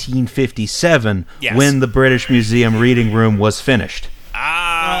 1857, yes, when the British Museum reading room was finished.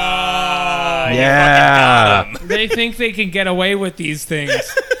 Yeah. They think they can get away with these things.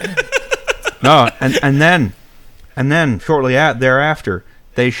 No, and then shortly thereafter,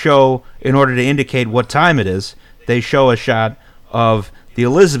 they show, in order to indicate what time it is, they show a shot of the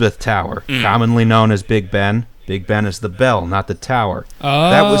Elizabeth Tower, commonly known as Big Ben. Big Ben is the bell, not the tower. Oh.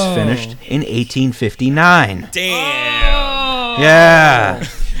 That was finished in 1859. Damn. Oh. Yeah.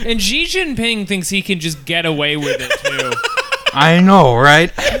 And Xi Jinping thinks he can just get away with it, too. I know, right?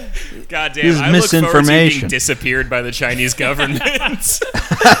 God damn, This is I look forward to you misinformation. being disappeared by the Chinese government.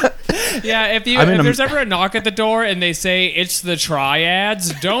 Yeah, if there's ever a knock at the door and they say it's the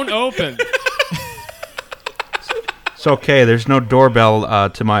triads, don't open. It's okay. There's no doorbell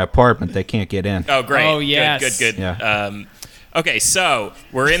to my apartment. They can't get in. Oh, great. Oh, yes. Good. Yeah. Okay, so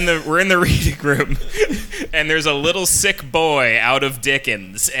we're in the reading room, and there's a little sick boy out of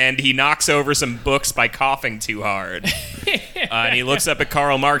Dickens, and he knocks over some books by coughing too hard. And he looks up at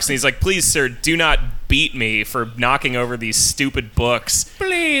Karl Marx, and he's like, "Please, sir, do not beat me for knocking over these stupid books."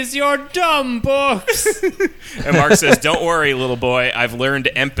 Please, your dumb books. And Marx says, "Don't worry, little boy. I've learned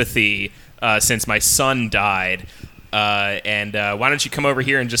empathy since my son died. And why don't you come over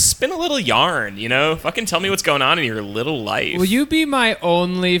here and just spin a little yarn, Fucking tell me what's going on in your little life." Will you be my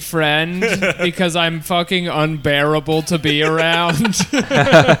only friend? Because I'm fucking unbearable to be around.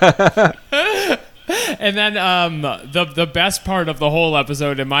 And then the best part of the whole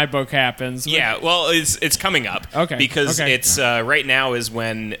episode in my book happens. Yeah, well, it's coming up. Okay. Because it's right now is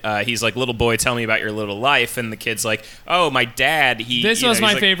when he's like, "Little boy, tell me about your little life," and the kid's like, "Oh, my dad, This was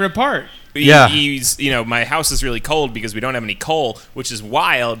my favorite part. He's, my house is really cold because we don't have any coal, which is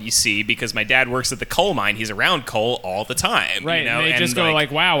wild, you see, because my dad works at the coal mine. He's around coal all the time. Right, and they just go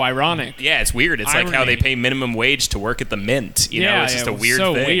like, wow, ironic. Yeah, it's weird. It's Irony. like how they pay minimum wage to work at the mint. It's just a weird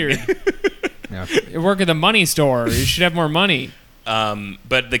so thing. Weird. Yeah. You work at the money store. You should have more money.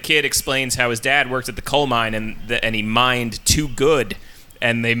 But the kid explains how his dad worked at the coal mine and he mined too good.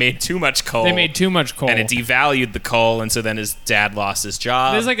 And they made too much coal. They made too much coal. And it devalued the coal, and so then his dad lost his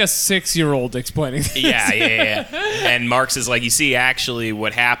job. There's like a 6-year-old explaining this. Yeah. And Marx is like, you see, actually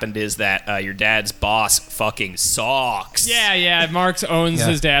what happened is that your dad's boss fucking sucks. Yeah. Marx owns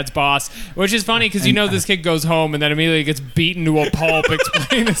his dad's boss, which is funny because this kid goes home and then immediately gets beaten to a pulp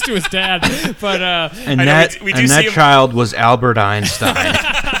explaining this to his dad. But that child was Albert Einstein.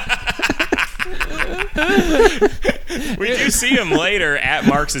 We do see him later at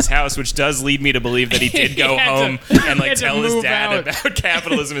Marx's house, which does lead me to believe that he did go home and like tell his dad about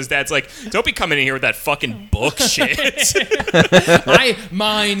capitalism. His dad's like, "Don't be coming in here with that fucking book shit." I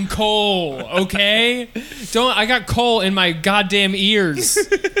mine coal, okay? I got coal in my goddamn ears.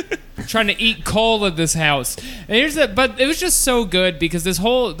 trying to eat coal in this house. And but it was just so good because the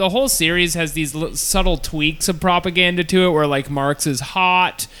whole series has these subtle tweaks of propaganda to it, where like Marx is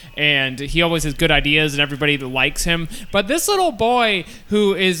hot and he always has good ideas and everybody likes him. But this little boy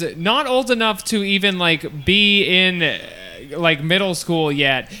who is not old enough to even like be in like middle school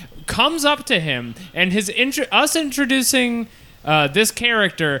yet comes up to him, and us introducing this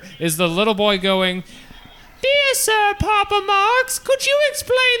character is the little boy going, "Dear Sir Papa Marx, could you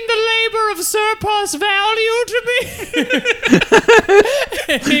explain the labor of surplus value to me?"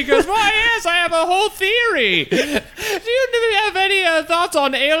 And he goes, "Why, yes, I have a whole theory. Do you have any thoughts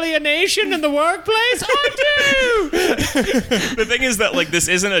on alienation in the workplace?" "I do." The thing is that, like, this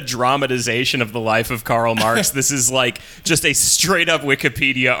isn't a dramatization of the life of Karl Marx. This is, like, just a straight-up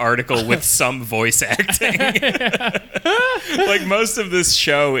Wikipedia article with some voice acting. Like, most of this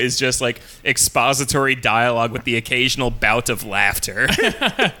show is just, like, expository dialogue with the occasional bout of laughter.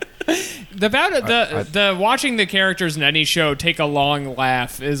 The watching the characters in any show take a long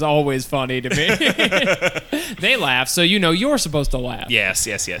laugh is always funny to me. They laugh, so you know you're supposed to laugh. Yes.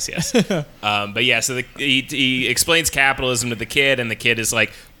 But yeah, so he explains capitalism to the kid, and the kid is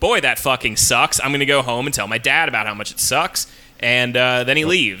like, "Boy, that fucking sucks. I'm gonna go home and tell my dad about how much it sucks." And then he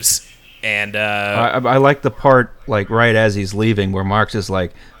leaves. And I like the part, like, right as he's leaving, where Marx is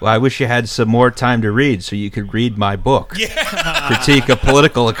like, "Well, I wish you had some more time to read so you could read my book, Critique of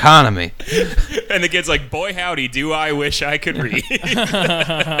Political Economy." And the kid's like, "Boy, howdy, do I wish I could read."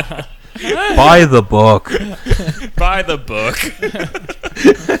 Buy the book. Buy the book.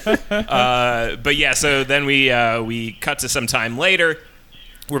 But yeah, so then we cut to some time later.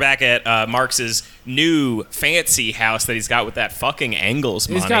 We're back at Marx's new fancy house that he's got with that fucking Engels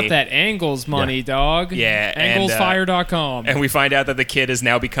money. He's got that Engels money, dog. Yeah. EngelsFire.com. And we find out that the kid has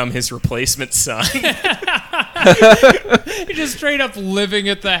now become his replacement son. He's just straight up living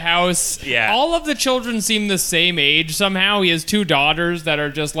at the house. Yeah. All of the children seem the same age somehow. He has 2 daughters that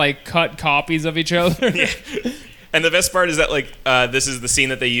are just like cut copies of each other. Yeah. And the best part is that, like, this is the scene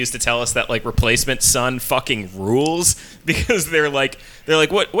that they use to tell us that, like, replacement son fucking rules, because they're like,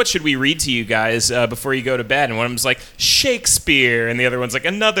 what should we read to you guys before you go to bed? And one of them's like, Shakespeare, and the other one's like,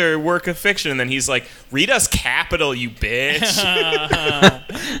 another work of fiction, and then he's like, read us Capital, you bitch.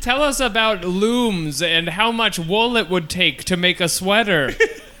 Tell us about looms and how much wool it would take to make a sweater.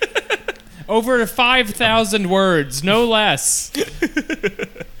 Over 5,000 words, no less.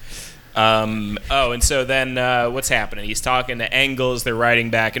 And so then what's happening? He's talking to Engels. They're writing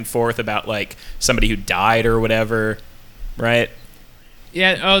back and forth about, like, somebody who died or whatever, right?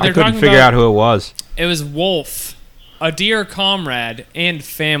 Yeah. Oh, I couldn't figure out who it was. It was Wolf, a dear comrade and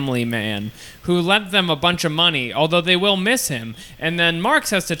family man who lent them a bunch of money, although they will miss him. And then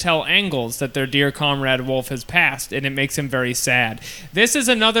Marx has to tell Engels that their dear comrade Wolf has passed, and it makes him very sad. This is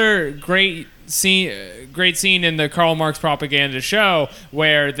another great scene in the Karl Marx propaganda show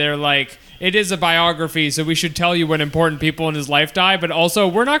where they're like, it is a biography, so we should tell you when important people in his life die, but also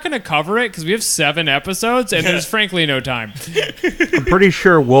we're not going to cover it because we have 7 episodes and there's frankly no time. I'm pretty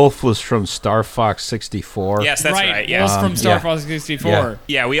sure Wolf was from Star Fox 64. Yes, that's right. Yeah. Wolf from Star Fox 64.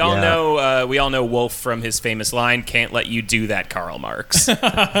 Yeah, we all know Wolf from his famous line, "Can't let you do that, Karl Marx."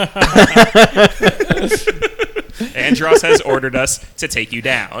 Andros has ordered us to take you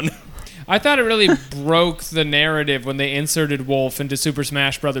down. I thought it really broke the narrative when they inserted Wolf into Super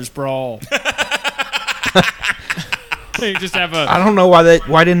Smash Brothers Brawl. They just have a... I don't know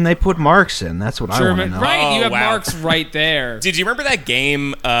why didn't they put Marx in? That's what I want to know. Right, you have wow. Marx right there. Did you remember that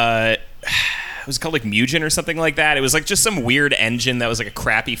game? It was called like Mugen or something like that. It was like just some weird engine that was like a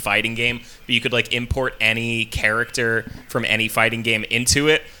crappy fighting game, but you could like import any character from any fighting game into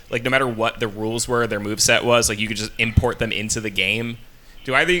it. Like no matter what the rules were, their moveset was, like you could just import them into the game.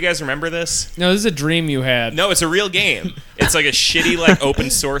 Do either of you guys remember this? No, this is a dream you had. No, it's a real game. It's like a shitty like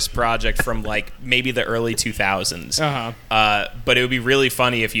open source project from like maybe the early 2000s. But it would be really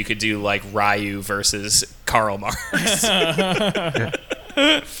funny if you could do like Ryu versus Karl Marx.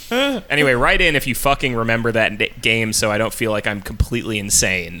 Anyway, write in if you fucking remember that game so I don't feel like I'm completely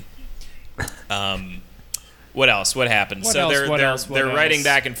insane. What else? What happened? They're writing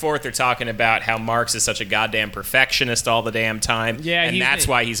back and forth. They're talking about how Marx is such a goddamn perfectionist all the damn time. Yeah, and that's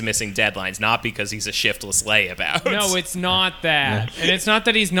why he's missing deadlines, not because he's a shiftless layabout. No, it's not that. And it's not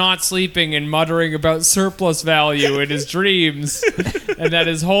that he's not sleeping and muttering about surplus value in his dreams and that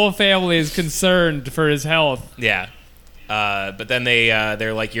his whole family is concerned for his health. Yeah. But then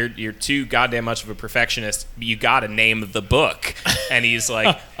they're like, you're too goddamn much of a perfectionist. You gotta name the book. And he's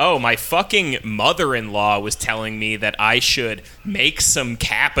like, oh, my fucking mother-in-law was telling me that I should make some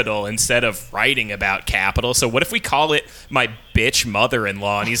capital instead of writing about capital. So what if we call it My Bitch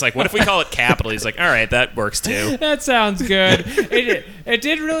Mother-in-Law? And he's like, what if we call it Capital? He's like, all right, that works too. That sounds good. It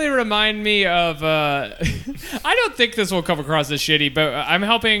did really remind me of. I don't think this will come across as shitty, but I'm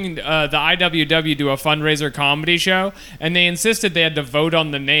helping the IWW do a fundraiser comedy show, and they insisted they had to vote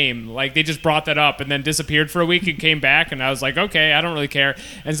on the name. Like, they just brought that up and then disappeared for a week and came back, and I was like, okay, I don't really care.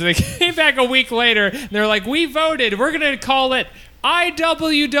 And so they came back a week later, and they're like, we voted. We're going to call it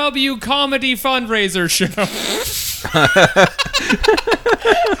IWW Comedy Fundraiser Show.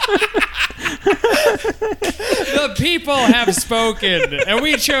 The people have spoken, and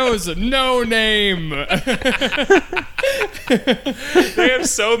we chose no name. They have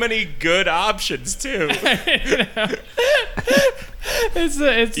so many good options too.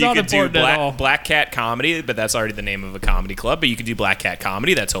 It's You not could do important at all. Black Cat Comedy, but that's already the name of a comedy club. But you could do Black Cat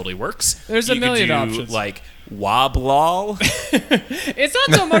Comedy. That totally works. There's a million You could do, options. like Woblol. It's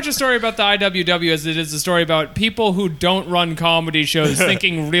not so much a story about the IWW as it is a story about people who don't run comedy shows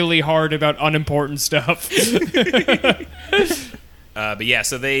thinking really hard about unimportant stuff. But yeah,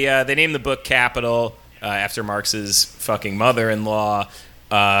 so they named the book Capital after Marx's fucking mother-in-law,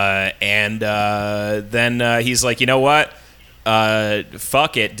 and then he's like, you know what?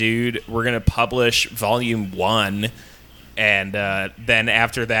 Fuck it, dude. We're gonna publish Volume 1. And then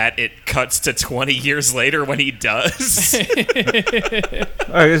after that, it cuts to 20 years later when he does.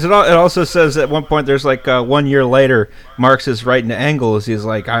 It also says at one point there's like 1 year later, Marx is writing to Engels. He's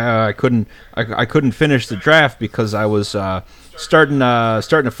like, I couldn't finish the draft because I was starting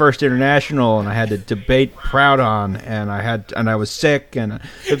a First International, and I had to debate Proudhon, and I was sick, and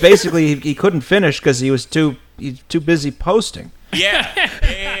but basically he couldn't finish because he's too busy posting. Yeah.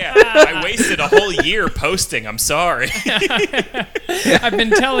 I wasted a whole year posting. I'm sorry. I've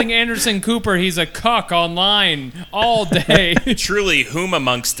been telling Anderson Cooper he's a cuck online all day. Truly, whom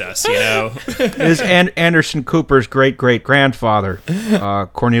amongst us, you know? It is Anderson Cooper's great-great-grandfather,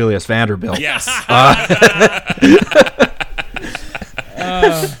 Cornelius Vanderbilt. Yes.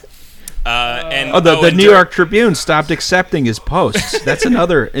 The New York Tribune stopped accepting his posts. That's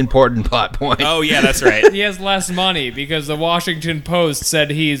another important plot point. Oh, yeah, that's right. He has less money because the Washington Post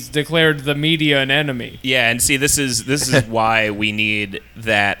said he's declared the media an enemy. Yeah, and see, this is why we need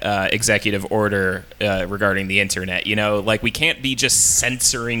that executive order regarding the internet. You know, like, we can't be just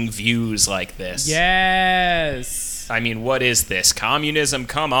censoring views like this. Yes. I mean, what is this? Communism?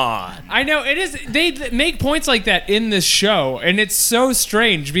 Come on. I know, it is. They make points like that in this show, and it's so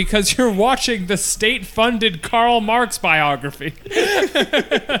strange because you're watching the state-funded Karl Marx biography.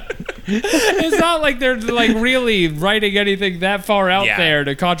 It's not like they're like really writing anything that far out there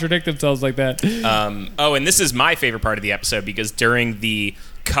to contradict themselves like that. Oh, and this is my favorite part of the episode because during the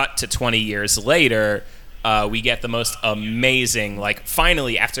cut to 20 years later, we get the most amazing, like,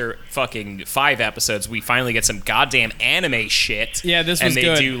 finally, after fucking 5 episodes, we finally get some goddamn anime shit. Yeah, this was good.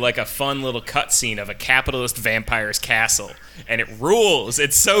 And they do, like, a fun little cutscene of a capitalist vampire's castle. And it rules.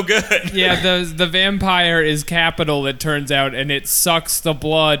 It's so good. Yeah, the vampire is capital, it turns out, and it sucks the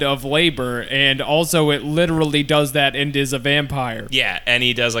blood of labor, and also it literally does that and is a vampire. Yeah, and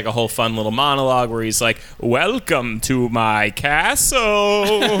he does, like, a whole fun little monologue where he's like, welcome to my castle.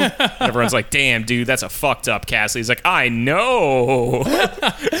 And everyone's like, damn, dude, that's a fucked up castle. He's like, I know.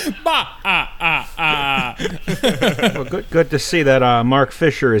 Well, good to see that Mark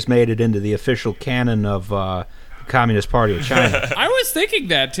Fisher has made it into the official canon of the Communist Party of China. I was thinking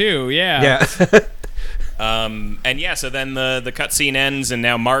that too, yeah. And yeah, so then the cutscene ends, and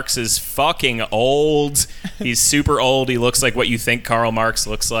now Marx is fucking old. He's super old. He looks like what you think Karl Marx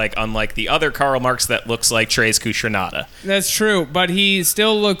looks like, unlike the other Karl Marx that looks like Therese Kushnada. That's true, but he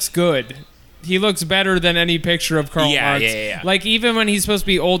still looks good. He looks better than any picture of Karl Marx. Yeah. Like, even when he's supposed to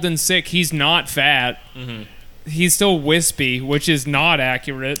be old and sick, he's not fat. Mm-hmm. He's still wispy, which is not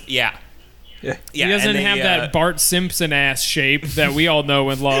accurate. Yeah. Yeah. He doesn't have that Bart Simpson ass shape that we all know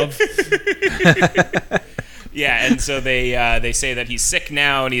and love. Yeah, and so they say that he's sick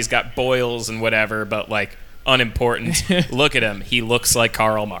now and he's got boils and whatever, but, like, unimportant. Look at him. He looks like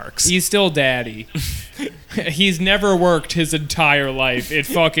Karl Marx. He's still daddy. He's never worked his entire life. It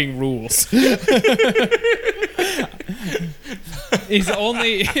fucking rules. He's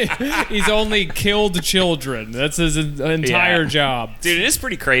only killed children. That's his entire job. Dude, it is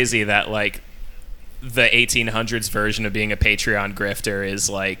pretty crazy that, like, the 1800s version of being a Patreon grifter is,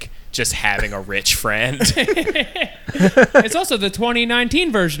 like, just having a rich friend. It's also the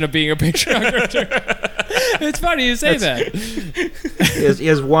 2019 version of being a Patreon grifter. It's funny you say that. He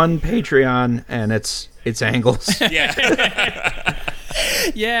has one Patreon, and it's angles. Yeah.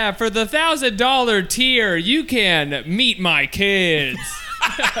 Yeah, for the $1,000 tier, you can meet my kids.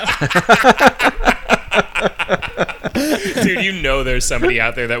 Dude, you know there's somebody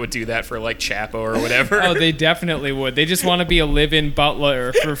out there that would do that for like Chapo or whatever. Oh, they definitely would. They just want to be a live-in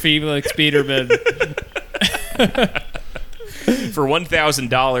butler for Felix Biederman. For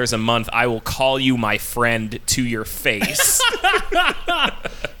 $1,000 a month, I will call you my friend to your face.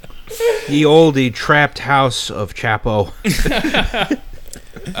 The oldie trapped house of Chapo.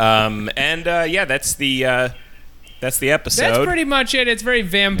 Yeah, that's the episode. That's pretty much it. It's very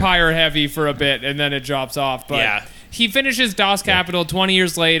vampire heavy for a bit, and then it drops off. But Yeah. he finishes Das Kapital 20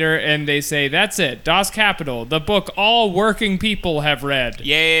 years later, and they say, that's it. Das Kapital, the book all working people have read.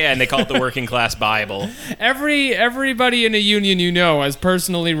 Yeah, and they call it the Working Class Bible. Everybody in a union you know has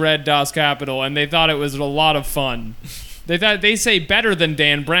personally read Das Kapital, and they thought it was a lot of fun. They say better than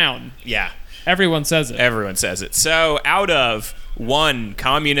Dan Brown. Yeah, Everyone says it. everyone says it. So, out of 1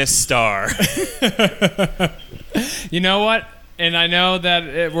 communist star. You know what? And I know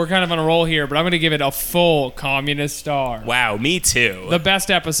that we're kind of on a roll here, but I'm going to give it a full communist star. Wow, me too. The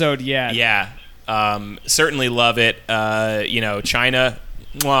best episode yet. Yeah, certainly love it. China,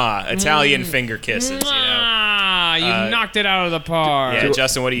 mwah, Italian finger kisses. You knocked it out of the park. Yeah,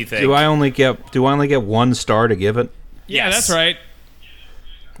 Justin, what do you think? Do I only get 1 star to give it? Yeah, Yes. that's right.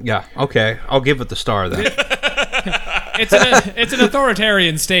 Yeah. Okay. I'll give it the star then. It's an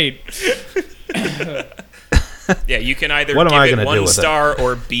authoritarian state. Yeah, you can either What am I give it gonna do 1 with it? star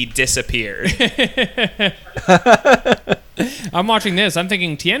or be disappeared. I'm watching this. I'm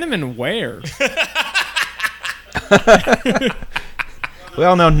thinking Tiananmen where? We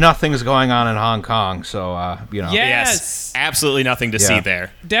all know nothing's going on in Hong Kong, so Yeah. Yes, absolutely nothing to see Yeah.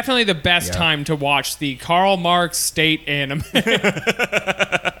 there. Definitely the best Yeah. time to watch the Karl Marx state anime.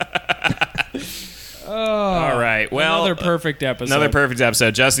 All right, well, Another perfect episode. another perfect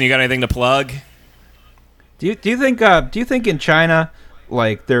episode. Justin, you got anything to plug? Do you think in China,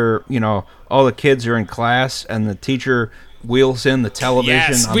 like they're all the kids are in class and the teacher wheels in the television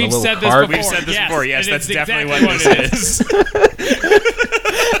Yes, on we've the little said this cart? before. We've said this Yes, before. Yes, it that's is definitely exactly what what this is.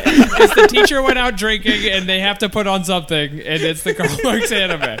 It's the teacher went out drinking and they have to put on something, and it's the Karl Marx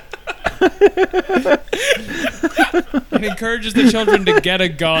anime. It encourages the children to get a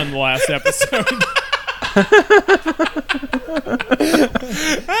gun last episode.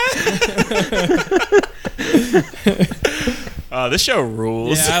 This show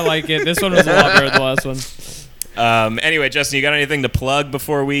rules. Yeah, I like it. This one was a lot better than the last one. Anyway, Justin, you got anything to plug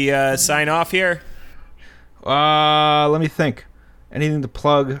before we sign off here? Let me think. Anything to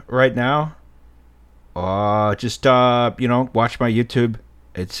plug right now? Just watch my YouTube.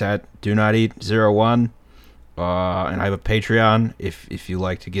 It's at Do Not Eat 01. And I have a Patreon if you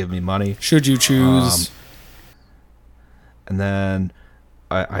like to give me money. Should you choose? And then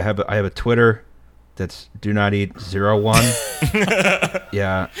I have a Twitter that's Do Not Eat 01.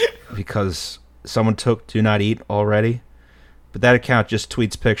 Yeah, because someone took Do Not Eat already. But that account just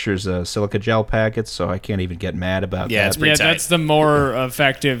tweets pictures of silica gel packets, so I can't even get mad about Yeah, that. it's pretty tight. That's the more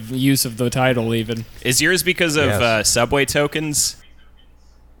effective use of the title, even. Is yours because of Yes. Subway tokens?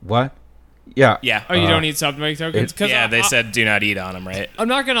 What? Yeah. Yeah. Oh, you don't need Subway tokens? 'Cause Yeah, they said do not eat on them, right? I'm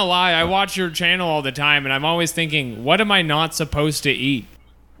not gonna lie. I watch your channel all the time, and I'm always thinking, what am I not supposed to eat?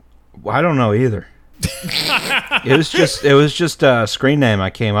 Well, I don't know either. It was just a screen name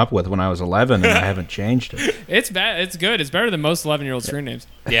I came up with when I was 11, and I haven't changed it. It's bad. It's good. It's better than most 11-year-old screen names.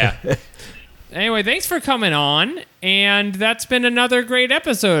 Yeah. Anyway, thanks for coming on, and that's been another great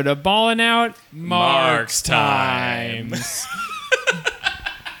episode of Ballin' Out Marx Times.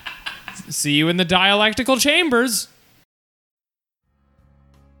 See you in the dialectical chambers.